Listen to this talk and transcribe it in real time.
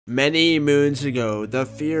Many moons ago, the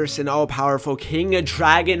fierce and all-powerful King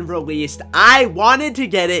Dragon released. I wanted to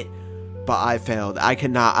get it, but I failed. I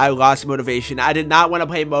could not. I lost motivation. I did not want to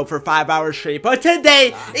play mope for 5 hours straight, but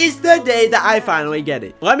today is the day that I finally get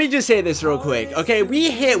it. Let me just say this real quick. Okay,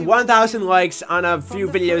 we hit 1,000 likes on a few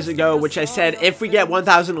videos ago, which I said if we get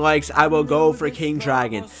 1,000 likes, I will go for King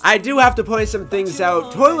Dragon. I do have to point some things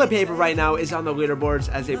out. Toilet paper right now is on the leaderboards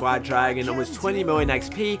as a black dragon, almost 20 million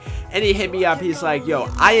XP, and he hit me up. He's like, yo,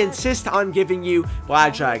 I insist on giving you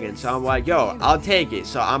black dragon. So I'm like, yo, I'll take it.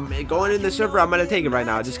 So I'm going in the server. I'm going to take it right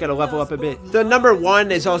now. I just got to level up a bit. The number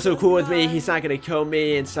 1 is also cool with me. He's not gonna kill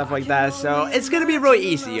me and stuff like that, so it's gonna be really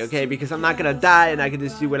easy, okay, because I'm not gonna die and I can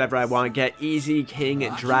just do whatever I want. Get easy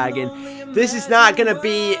King Dragon. This is not gonna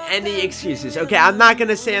be any excuses, okay? I'm not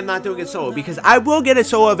gonna say I'm not doing it solo, because I will get it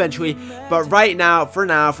solo eventually, but right now, for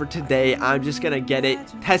today, I'm just gonna get it,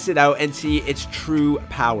 test it out, and see its true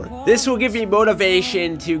power. This will give me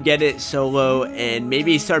motivation to get it solo and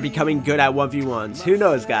maybe start becoming good at 1v1s. Who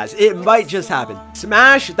knows, guys? It might just happen.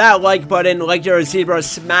 Smash that like button like you're a zebra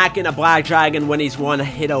smacking a black dragon when he's 1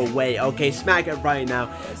 hit away. Okay, smack it right now.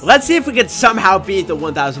 Let's see if we can somehow beat the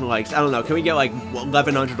 1,000 likes. I don't know. Can we get like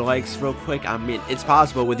 1,100 likes real quick? I mean, it's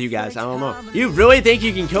possible with you guys. I don't know. You really think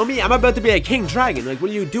you can kill me? I'm about to be a King Dragon. Like, what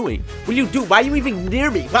are you doing? What are you doing? Why are you even near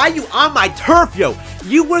me? Why are you on my turf, yo?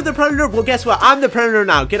 You were the predator. Well, guess what? I'm the predator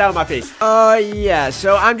now. Get out of my face. Yeah.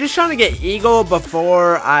 So I'm just trying to get Eagle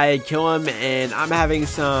before I kill him, and I'm having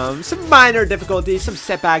some minor difficulties, some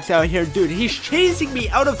setbacks out here. Dude, he's chasing me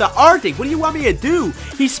out of the Arctic. What do you want me to do?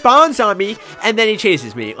 He spawns on me, and then he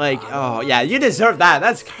chases me. Like, oh, yeah, you deserve that.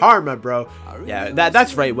 That's karma, bro. Yeah,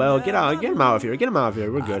 that's right. Well, get him out of here. Get him out of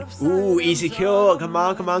here. We're good. Ooh, easy kill. Come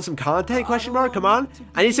on. Some content? Question mark. Come on.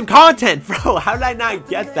 I need some content, bro. How did I not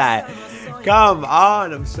get that? Come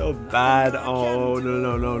on. I'm so bad. Oh,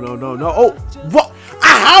 no. Oh, what?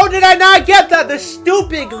 How did I not get that? The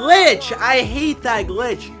stupid glitch. I hate that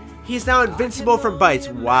glitch. He's now invincible from bites.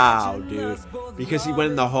 Wow, dude. Because he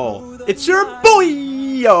went in the hole. It's your boy.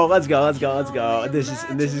 Yo, let's go. This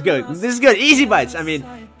is good. This is good. Easy bites. I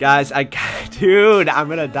mean, guys, dude, I'm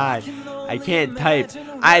gonna die. I can't type.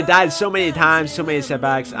 I died so many times, so many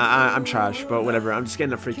setbacks. I'm trash, but whatever. I'm just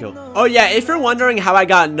getting a free kill. Oh yeah, if you're wondering how I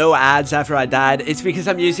got no ads after I died, it's because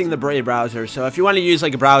I'm using the Brave browser. So if you want to use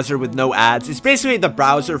like a browser with no ads, it's basically the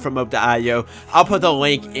browser from mopeio. I'll put the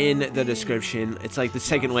link in the description. It's like the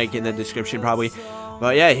second link in the description probably.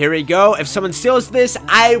 But yeah, here we go. If someone steals this,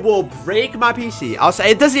 I will break my PC. I'll say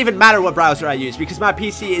it doesn't even matter what browser I use because my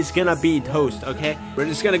PC is gonna be toast, okay? We're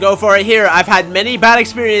just gonna go for it here. I've had many bad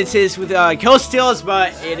experiences with kill steals,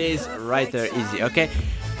 but it is right there, easy, okay?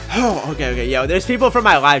 Oh, okay. Yo, there's people from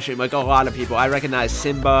my live stream, like a lot of people. I recognize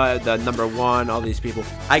Simba, the number 1, all these people.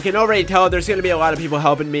 I can already tell there's going to be a lot of people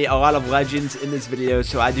helping me, a lot of legends in this video,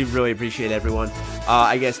 so I do really appreciate everyone.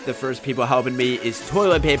 I guess the first people helping me is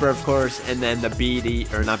Toilet Paper, of course, and then the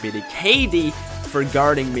KD for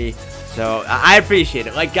guarding me. So I appreciate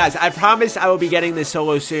it. Like, guys, I promise I will be getting this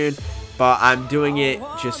solo soon, but I'm doing it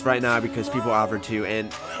just right now because people offered to,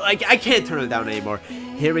 and like I can't turn it down anymore.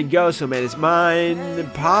 Here we go. So man is mine,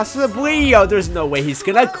 possibly. Yo, there's no way he's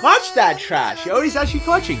gonna clutch that trash. Yo, he's actually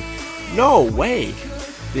clutching. No way,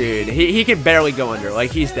 dude. He can barely go under.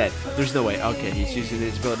 Like he's dead. There's no way. Okay, he's using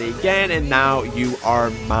his ability again, and now you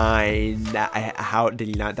are mine. How did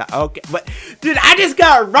he not die? Okay, but dude, I just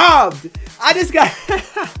got robbed. I just got.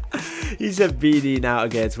 He's a BD now.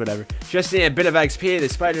 Okay, it's whatever. Just need a bit of XP. The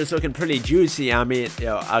spider's looking pretty juicy. I mean,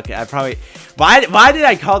 yo, okay, I probably... Why did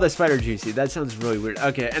I call the spider juicy? That sounds really weird.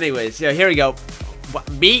 Okay, anyways, yeah, here we go.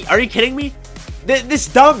 What, me? Are you kidding me? This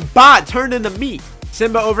dumb bot turned into me.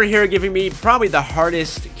 Simba over here giving me probably the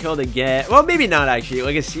hardest kill to get. Well, maybe not actually.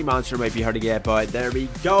 Like a sea monster might be hard to get, but there we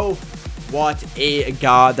go. What a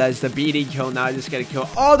god. That is the BD kill. Now I just gotta kill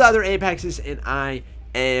all the other apexes, and I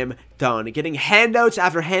am done. Getting handouts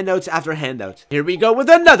after handouts after handouts. Here we go with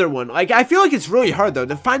another one. Like, I feel like it's really hard though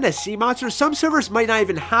to find a sea monster. Some servers might not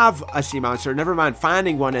even have a sea monster, never mind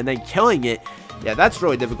finding one and then killing it. Yeah, that's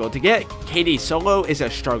really difficult. To get KD solo is a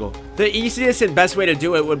struggle. The easiest and best way to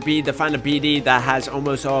do it would be to find a BD that has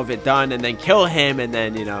almost all of it done and then kill him, and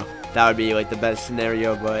then, you know, that would be like the best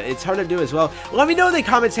scenario, but it's hard to do as well. Let me know in the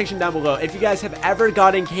comment section down below if you guys have ever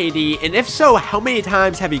gotten KD, and if so, how many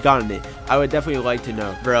times have you gotten it? I would definitely like to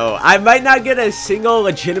know. Bro, I might not get a single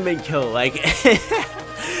legitimate kill. Like,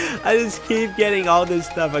 I just keep getting all this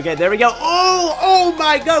stuff. Okay, there we go. Oh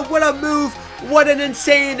my god, what a move. What an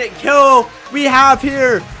insane kill we have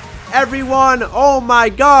here. Everyone, oh my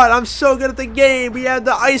god, I'm so good at the game. We had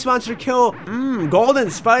the ice monster kill. Golden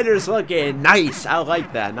spiders looking nice. I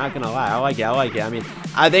like that, not gonna lie. I like it. I mean,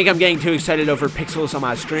 I think I'm getting too excited over pixels on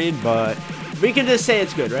my screen, but we can just say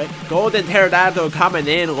it's good, right? Golden pterodactyl coming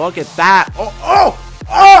in. Look at that.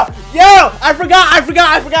 Yo, I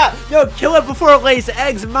forgot. Yo, kill it before it lays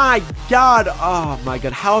eggs. My God. Oh, my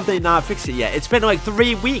God. How have they not fixed it yet? It's been like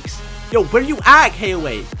 3 weeks. Yo, where you at,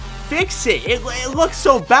 K08? Fix it. It looks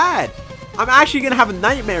so bad. I'm actually going to have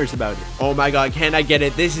nightmares about it. Oh, my God. Can I get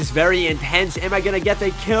it? This is very intense. Am I going to get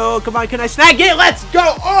the kill? Come on. Can I snag it? Let's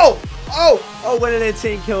go. Oh, what an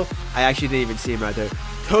insane kill. I actually didn't even see him right there.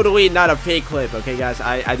 Totally not a fake clip. Okay, guys.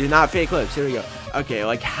 I do not fake clips. Here we go. Okay,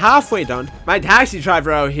 like halfway done. My taxi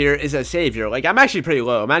driver out here is a savior. Like, I'm actually pretty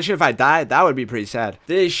low. Imagine if I died. That would be pretty sad.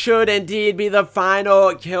 This should indeed be the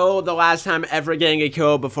final kill. The last time ever getting a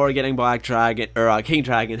kill before getting Black Dragon, or King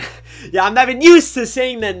Dragon. Yeah, I'm not even used to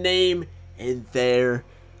saying the name. And there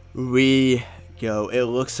we go. It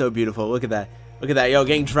looks so beautiful. Look at that. Look at that. Yo,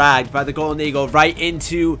 getting dragged by the Golden Eagle right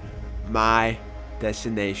into my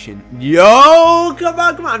destination. Yo, come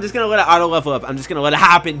on. I'm just going to let it auto level up. I'm just going to let it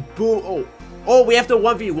happen. Boom. Oh, we have to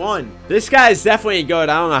 1v1. This guy is definitely good.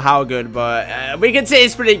 I don't know how good, but we can say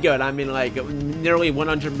it's pretty good. I mean, like, nearly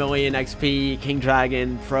 100 million XP, King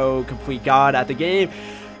Dragon, Pro, Complete God at the game.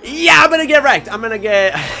 Yeah, I'm gonna get wrecked. I'm gonna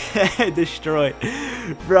get destroyed.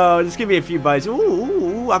 Bro, just give me a few bites.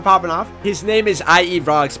 Ooh, I'm popping off. His name is I Eat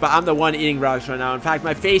Rocks, but I'm the one eating rocks right now. In fact,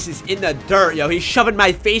 my face is in the dirt, yo. He's shoving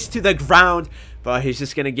my face to the ground. But he's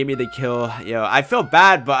just gonna give me the kill. Yo, I feel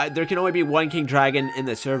bad, but there can only be 1 King Dragon in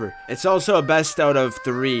the server. It's also a best out of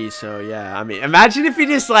 3, so yeah. I mean, imagine if he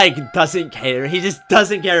just, like, doesn't care. He just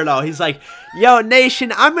doesn't care at all. He's like, yo,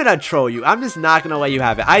 nation, I'm gonna troll you. I'm just not gonna let you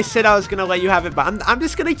have it. I said I was gonna let you have it, but I'm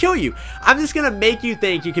just gonna kill you. I'm just gonna make you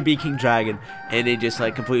think you could be King Dragon. And he just,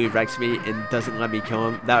 like, completely wrecks me and doesn't let me kill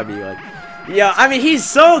him. That would be, like... Yo, I mean, he's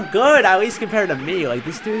so good, at least compared to me. Like,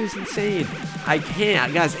 this dude is insane. I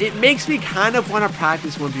can't. Guys, it makes me kind of want to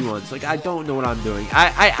practice 1v1s. Like, I don't know what I'm doing.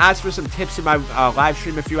 I asked for some tips in my live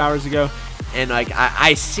stream a few hours ago. And, like,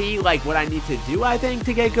 I see, like, what I need to do, I think,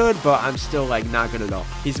 to get good. But I'm still, like, not good at all.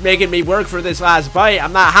 He's making me work for this last bite.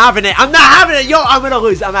 I'm not having it. I'm not having it. Yo, I'm going to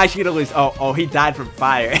lose. I'm actually going to lose. Oh, he died from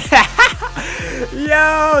fire.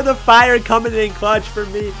 Yo, the fire coming in clutch for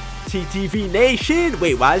me. TTV Nation.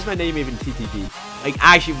 Wait, why is my name even TTV? Like,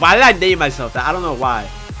 actually, why did I name myself that? I don't know why.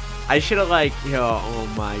 I should have, like, yo, oh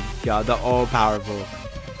my God, the all-powerful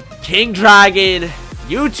King Dragon.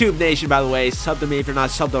 YouTube Nation, by the way, sub to me if you're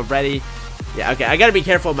not subbed already. Yeah, okay, I gotta be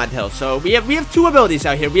careful with my tail. So we have 2 abilities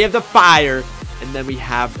out here. We have the fire, and then we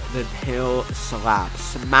have the tail slap,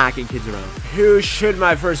 smacking kids around. Who should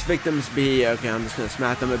my first victims be? Okay, I'm just gonna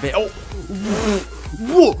smack them a bit. Oh,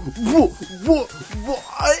 whoa.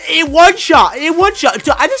 In one shot.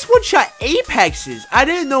 So I just one-shot apexes. I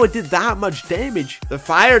didn't know it did that much damage. The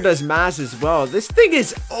fire does mass as well. This thing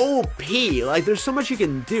is OP. Like, there's so much you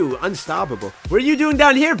can do. Unstoppable. What are you doing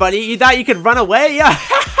down here, buddy? You thought you could run away? Yeah.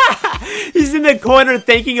 He's in the corner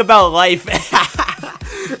thinking about life.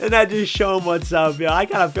 And I just show him what's up. Yo, I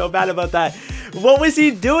kind of feel bad about that. What was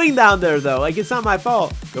he doing down there, though? Like, it's not my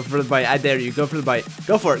fault. Go for the bite. I dare you. Go for the bite.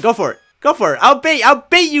 Go for it. Go for it. Go for it. I'll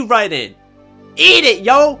bait you right in. Eat it,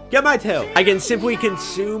 yo. Get my tail. I can simply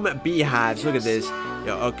consume beehives. Look at this.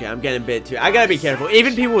 Yo, okay, I'm getting bit too. I gotta be careful.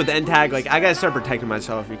 Even people with end tag, like, I gotta start protecting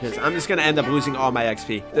myself because I'm just gonna end up losing all my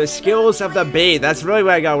XP. The skills of the bait. That's really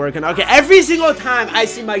what I got working. Okay, every single time I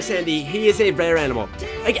see Mike Sandy, he is a rare animal.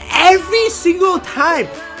 Like, every single time.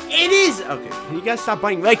 It is. Okay, can you guys stop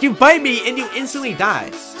biting? Like, you bite me and you instantly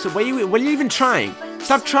die. So what are you even trying?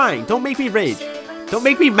 Stop trying. Don't make me rage. Don't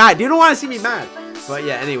make me mad. You don't want to see me mad. But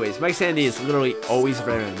yeah, anyways, Mike Sandy is literally always a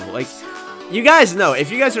rare animal. Like, you guys know, if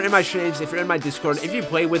you guys are in my streams, if you're in my Discord, if you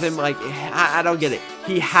play with him, like, I don't get it.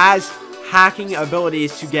 He has hacking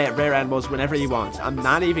abilities to get rare animals whenever he wants. I'm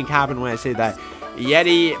not even capping when I say that.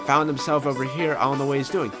 Yeti found himself over here. I don't know what he's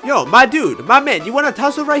doing. Yo, my dude, my man, you want to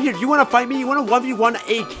tussle right here? You want to fight me? You want to 1v1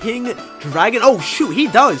 a King Dragon? Oh, shoot, he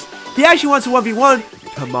does. He actually wants to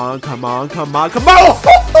 1v1. Come on.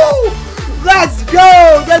 Let's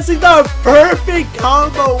go! That's like the perfect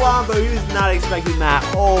combo wombo. He was not expecting that.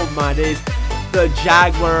 Oh my days. The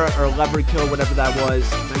Jaguar or leopard kill, whatever that was.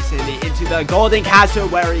 Nice Sandy into the golden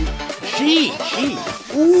cassowary. Gee.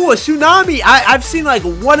 Ooh, a tsunami. I've seen like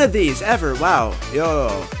one of these ever. Wow.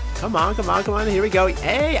 Yo. Come on. Here we go.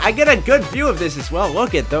 Hey, I get a good view of this as well.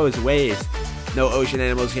 Look at those waves. No ocean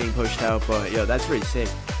animals getting pushed out, but yo, that's pretty sick.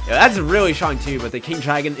 Yo, that's really strong too, but the King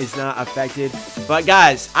Dragon is not affected. But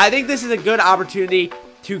guys, I think this is a good opportunity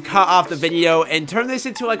to cut off the video and turn this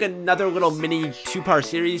into like another little mini 2-part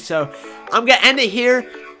series. So I'm gonna end it here.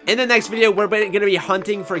 In the next video, we're going to be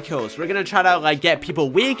hunting for kills. We're going to try to like get people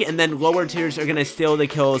weak, and then lower tiers are going to steal the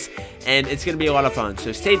kills, and it's going to be a lot of fun.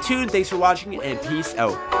 So stay tuned. Thanks for watching, and peace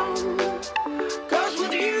out.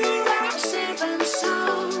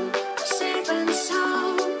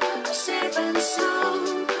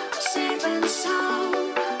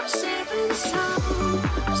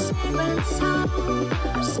 Saving soul.